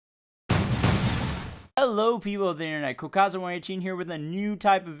Hello people of the internet, Kokaza118 here with a new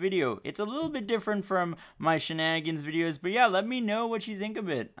type of video. It's a little bit different from my shenanigans videos, but yeah, let me know what you think of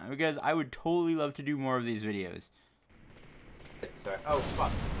it, because I would totally love to do more of these videos. Sorry. Oh,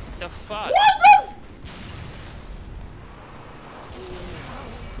 fuck. The fuck?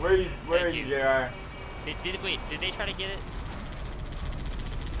 What? Where are you, JR? Did they try to get it?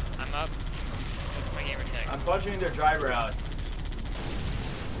 I'm up. What's my gamer tag? I'm punching their driver out.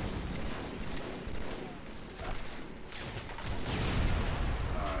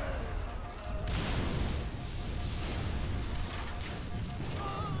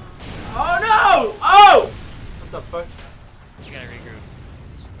 Oh no! Oh! What the fuck? You gotta regroup.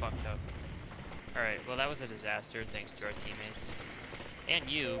 It's fucked up. Alright, well that was a disaster thanks to our teammates. And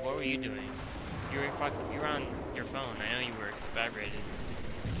you, what were you doing? You were on your phone. I know you were, it's vibrated.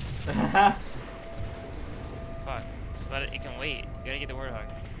 Fuck. Just let it, can wait. You gotta get the Warthog.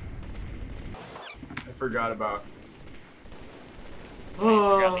 I forgot about. You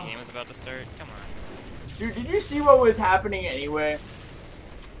forgot the game was about to start? Come on. Dude, did you see what was happening anyway?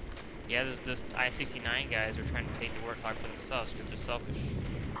 Yeah, this I-69 guys are trying to take the Warthog for themselves because they're selfish.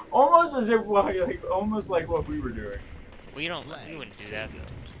 Almost as if, almost like what we were doing. We wouldn't do that though.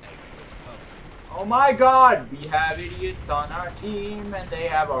 Oh my god! We have idiots on our team and they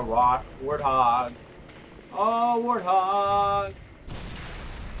have a Warthog. Oh, Warthog!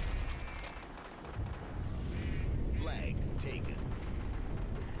 Flag taken.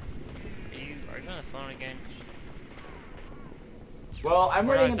 Are you on the phone again? Well, I'm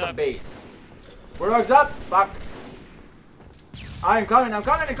waiting at the up. base. Warthog's up! Fuck! I'm coming! Go,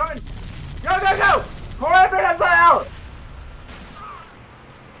 go, go! 400 miles per hour!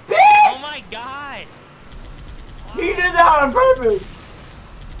 Bitch! Oh my god! He did that on purpose!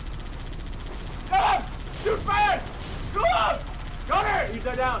 Go up! Shoot fire! Go up! Gunner!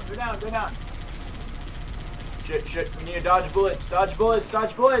 They're down, they're down, they're down. Shit, we need to dodge bullets, dodge bullets!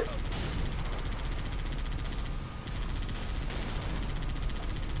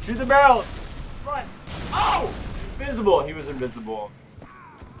 Shoot the barrel! Run! Oh! Invisible! He was invisible.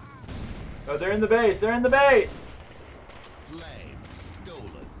 Oh, they're in the base! Flag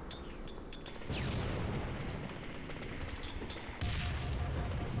stolen.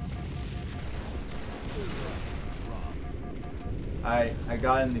 I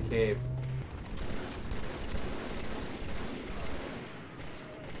got in the cave.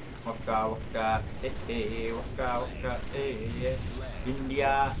 Waka, hey, waka, hey, yeah.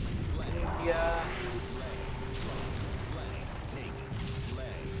 India. Flag taken.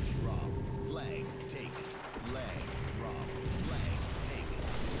 Flag drop. Flag taken. Flag drop. Flag taken.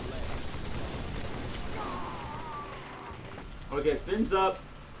 Flag. Okay, fins up.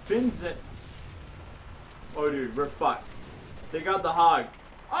 Fins it. Oh, dude, we're fucked. They got the hog.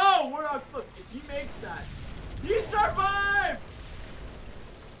 Oh, we're not. Look, if he makes that, he survived.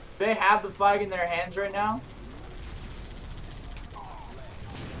 They have the flag in their hands right now.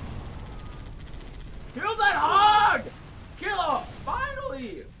 Kill that hog! Kill him!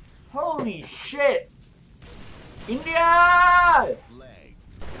 Finally! Holy shit! India! Flag.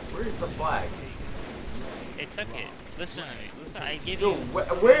 Where's the flag? It took it. Listen to me. Listen, I gave Yo, you...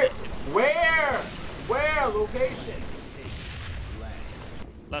 Where? Location? Flag.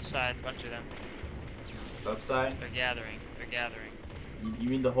 Left side, bunch of them. Left side? They're gathering. You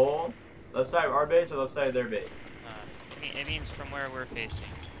mean the whole? Left side of our base or left side of their base? It means from where we're facing.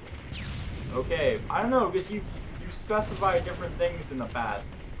 Okay, I don't know, because you specified different things in the past.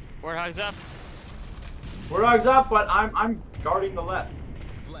 Warthog's up. Warthog's up, but I'm guarding the left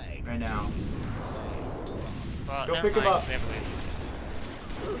Flag. right now. Well, Go never pick him mind, up. they have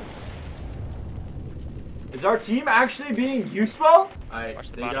lead. Is our team actually being useful? Alright, Watch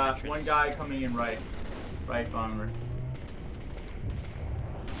the they bottom got entrance. one guy coming in right bomber.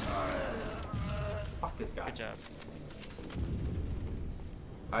 Fuck this guy. Good job.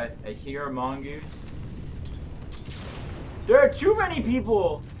 I hear a mongoose. There are too many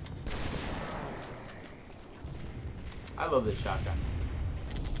people! I love this shotgun.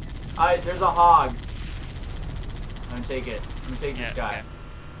 Alright, there's a hog. I'm gonna take it. I'm gonna take this guy. Okay.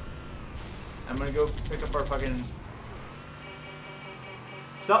 I'm gonna go pick up our fucking...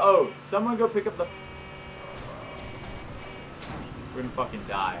 someone go pick up the... We're gonna fucking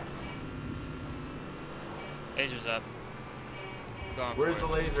die. Laser's up. Going Where's for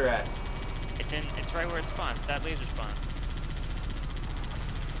the it. laser at? It's right where it spawns. It's that laser spawn.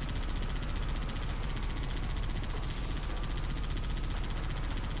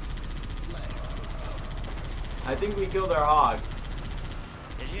 I think we killed our hog.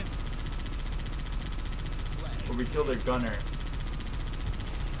 Did you? Or we killed their gunner.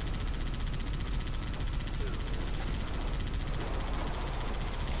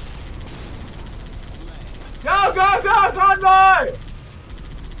 Go, go, go, convoy!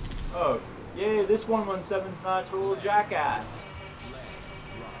 Oh, yay, this 117's not a total jackass.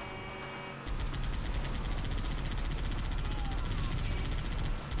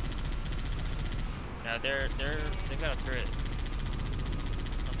 No, they've got a turret.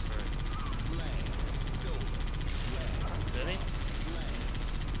 Some sort. Really?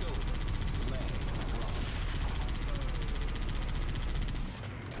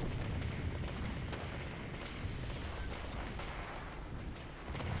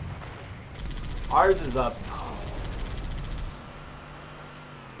 Ours is up.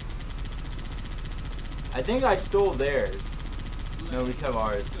 I think I stole theirs. No, we have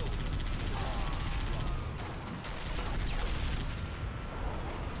ours.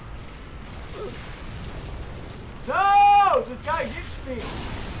 No! This guy gets me!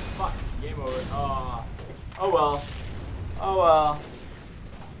 Fuck, game over. Oh well. Oh well.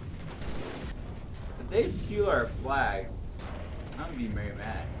 If they steal our flag, I'm gonna be very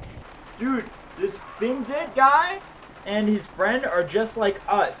mad. Dude, this Finzit guy and his friend are just like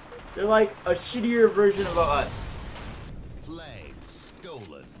us. They're like a shittier version of us. Flag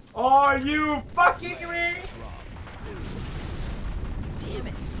stolen. Are you fucking me? Damn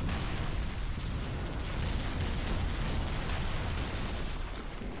it.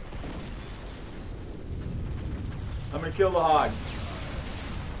 I'm gonna kill the hog.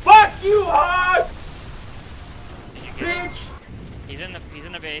 Fuck you, hog! Did you get him? Bitch! He's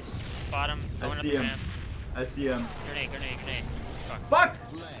in the base. Bottom. I Going up see the him. ramp. I see him. Grenade. Fuck. Fuck!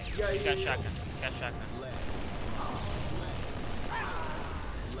 Flag. He's got shotgun. Flag.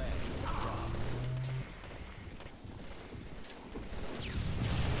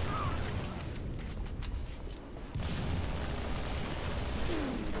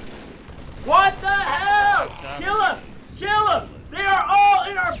 What the hell? What's up? Kill him! Kill him! They are all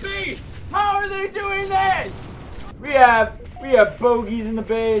in our base! How are they doing this? We have bogeys in the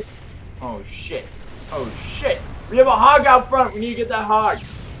base. Oh shit. Oh shit. We have a hog out front. We need to get that hog.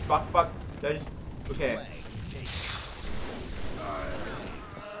 Fuck. That is okay.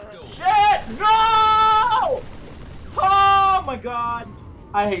 Shit! No! Oh my god.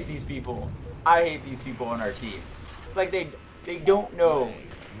 I hate these people. I hate these people on our team. It's like they don't know.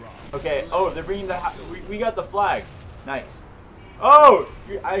 Okay. Oh, they're bringing the. We got the flag. Nice. Oh,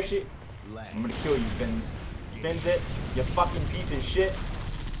 I actually. I'm gonna kill you, Fins it. You fucking piece of shit.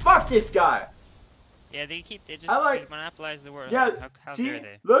 Fuck this guy. Yeah, they just they monopolize the world. Yeah. How See, dare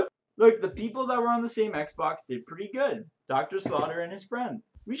they? look. The people that were on the same Xbox did pretty good. Dr. Slaughter and his friend.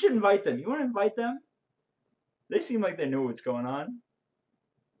 We should invite them. You want to invite them? They seem like they know what's going on.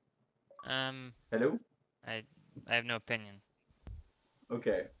 Hello? I have no opinion.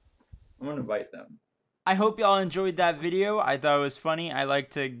 Okay. I'm gonna invite them. I hope y'all enjoyed that video. I thought it was funny. I like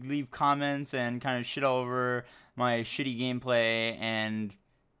to leave comments and kind of shit all over my shitty gameplay and,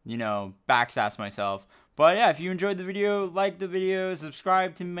 you know, backsass myself. But yeah, if you enjoyed the video, like the video,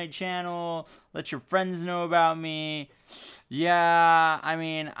 subscribe to my channel, let your friends know about me. Yeah, I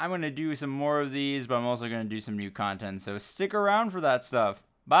mean, I'm going to do some more of these, but I'm also going to do some new content. So stick around for that stuff.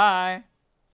 Bye!